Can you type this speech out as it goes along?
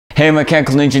Hey, I'm a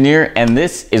mechanical engineer, and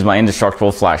this is my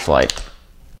indestructible flashlight.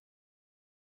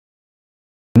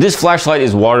 This flashlight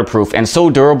is waterproof and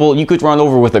so durable you could run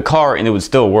over with a car and it would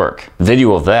still work.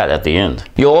 Video of that at the end.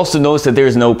 You'll also notice that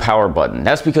there's no power button.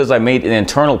 That's because I made an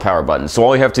internal power button, so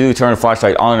all you have to do to turn the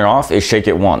flashlight on or off is shake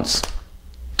it once.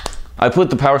 I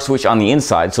put the power switch on the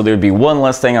inside so there'd be one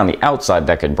less thing on the outside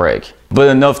that could break. But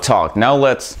enough talk, now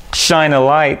let's shine a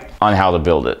light on how to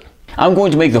build it. I'm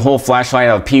going to make the whole flashlight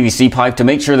out of PVC pipe to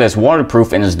make sure that it's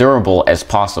waterproof and as durable as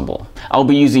possible. I'll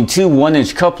be using two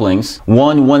 1-inch couplings,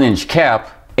 one 1-inch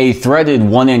cap, a threaded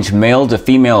 1-inch male to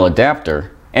female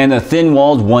adapter, and a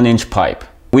thin-walled 1-inch pipe.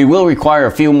 We will require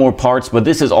a few more parts, but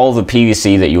this is all the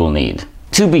PVC that you will need.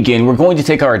 To begin, we're going to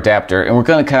take our adapter and we're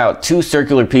going to cut out two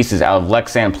circular pieces out of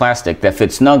Lexan plastic that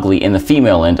fit snugly in the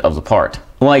female end of the part,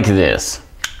 like this.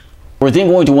 We're then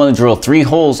going to want to drill 3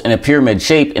 holes in a pyramid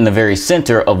shape in the very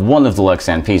center of one of the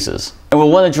Lexan pieces. And we'll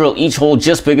want to drill each hole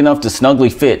just big enough to snugly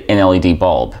fit an LED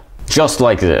bulb. Just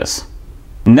like this.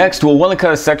 Next, we'll want to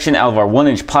cut a section out of our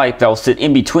 1-inch pipe that will sit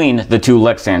in between the two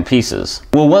Lexan pieces.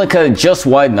 We'll want to cut it just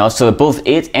wide enough so that both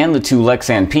it and the two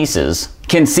Lexan pieces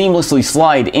can seamlessly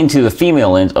slide into the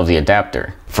female end of the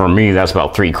adapter. For me, that's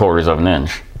about 3/4 of an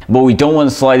inch. But we don't want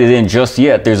to slide it in just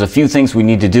yet. There's a few things we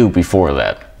need to do before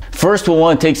that. First, we'll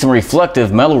want to take some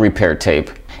reflective metal repair tape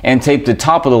and tape the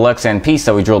top of the Lexan piece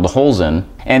that we drilled the holes in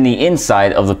and the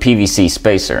inside of the PVC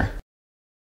spacer.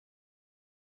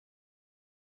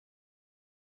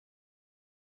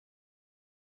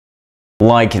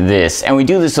 Like this, and we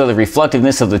do this so the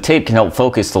reflectiveness of the tape can help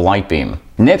focus the light beam.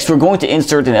 Next, we're going to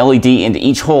insert an LED into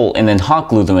each hole and then hot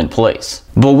glue them in place.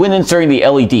 But when inserting the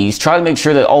LEDs, try to make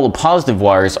sure that all the positive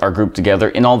wires are grouped together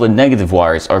and all the negative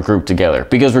wires are grouped together,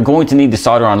 because we're going to need to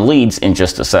solder on leads in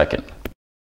just a second.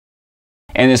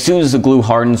 And as soon as the glue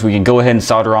hardens, we can go ahead and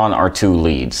solder on our 2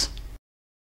 leads.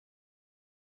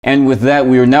 And with that,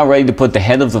 we are now ready to put the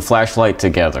head of the flashlight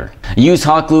together. Use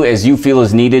hot glue as you feel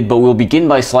is needed, but we'll begin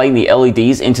by sliding the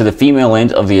LEDs into the female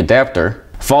end of the adapter,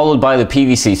 followed by the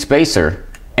PVC spacer,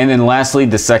 and then lastly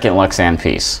the second Lexan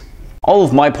piece. All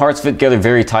of my parts fit together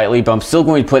very tightly, but I'm still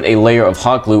going to put a layer of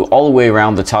hot glue all the way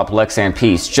around the top Lexan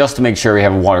piece just to make sure we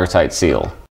have a watertight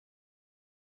seal.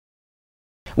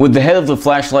 With the head of the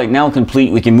flashlight now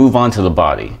complete, we can move on to the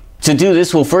body. To do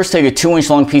this, we'll first take a 2-inch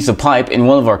long piece of pipe in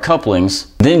one of our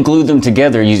couplings, then glue them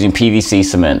together using PVC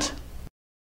cement.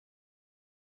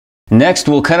 Next,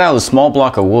 we'll cut out a small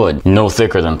block of wood, no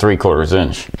thicker than 3/4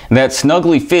 inch, that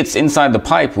snugly fits inside the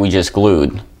pipe we just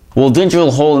glued. We'll then drill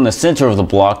a hole in the center of the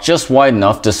block just wide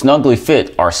enough to snugly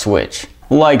fit our switch.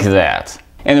 Like that.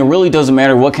 And it really doesn't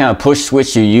matter what kind of push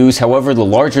switch you use, however the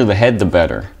larger the head the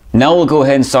better. Now we'll go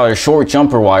ahead and solder short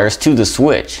jumper wires to the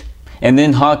switch, and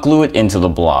then hot glue it into the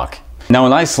block. Now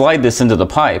when I slide this into the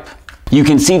pipe, you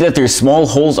can see that there's small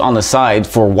holes on the side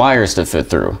for wires to fit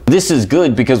through. This is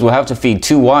good because we'll have to feed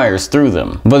 2 wires through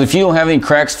them. But if you don't have any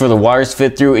cracks for the wires to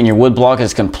fit through and your wood block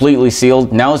is completely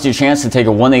sealed, now is your chance to take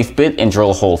a 1/8 bit and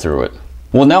drill a hole through it.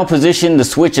 We'll now position the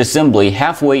switch assembly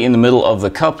halfway in the middle of the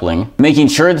coupling, making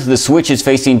sure that the switch is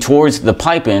facing towards the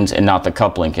pipe end and not the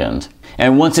coupling end.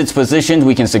 And once it's positioned,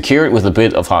 we can secure it with a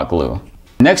bit of hot glue.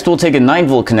 Next, we'll take a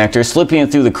 9-volt connector, slipping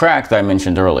it through the crack that I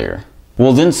mentioned earlier.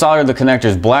 We'll then solder the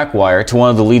connector's black wire to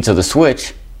one of the leads of the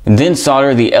switch, and then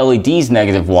solder the LED's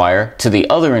negative wire to the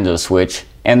other end of the switch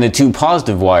and the 2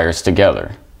 positive wires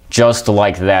together. Just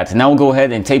like that. Now we'll go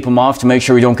ahead and tape them off to make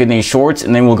sure we don't get any shorts,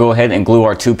 and then we'll go ahead and glue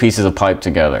our 2 pieces of pipe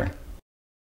together.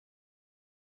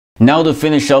 Now to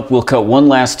finish up, we'll cut one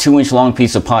last 2-inch long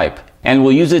piece of pipe, and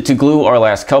we'll use it to glue our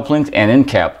last coupling and end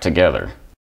cap together.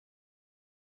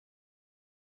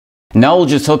 Now we'll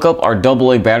just hook up our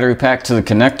AA battery pack to the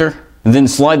connector, then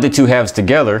slide the 2 halves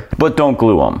together, but don't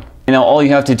glue them. And now all you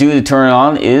have to do to turn it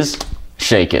on is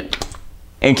shake it.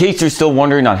 In case you're still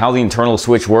wondering on how the internal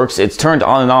switch works, it's turned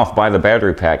on and off by the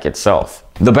battery pack itself.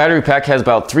 The battery pack has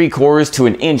about 3/4 to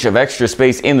an inch of extra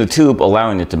space in the tube,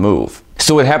 allowing it to move.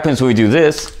 So what happens when we do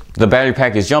this, the battery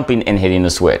pack is jumping and hitting the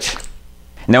switch.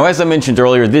 Now as I mentioned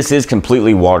earlier, this is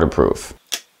completely waterproof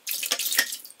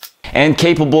and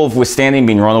capable of withstanding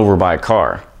being run over by a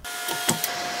car.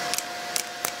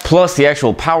 Plus, the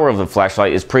actual power of the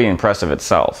flashlight is pretty impressive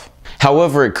itself.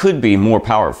 However, it could be more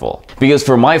powerful, because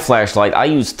for my flashlight I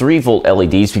use 3-volt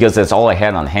LEDs because that's all I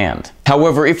had on hand.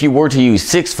 However, if you were to use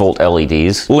 6-volt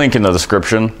LEDs, link in the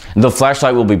description, the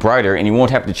flashlight will be brighter and you won't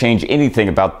have to change anything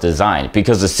about the design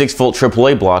because the 6-volt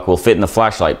AAA block will fit in the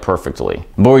flashlight perfectly.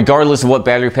 But regardless of what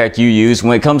battery pack you use,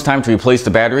 when it comes time to replace the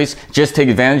batteries, just take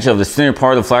advantage of the center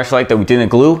part of the flashlight that we didn't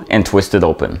glue and twist it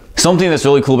open. Something that's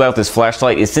really cool about this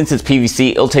flashlight is since it's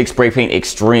PVC, it'll take spray paint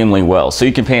extremely well, so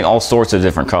you can paint all sorts of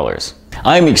different colors.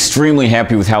 I'm extremely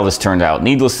happy with how this turned out.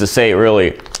 Needless to say, it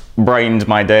really brightened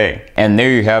my day. And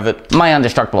there you have it, my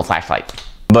indestructible flashlight.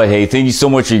 But hey, thank you so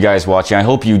much for you guys watching. I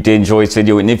hope you did enjoy this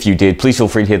video, and if you did, please feel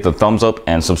free to hit the thumbs up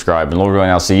and subscribe. And Lord willing,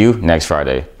 I'll see you next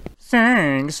Friday.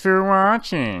 Thanks for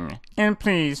watching, and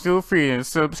please feel free to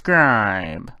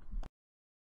subscribe.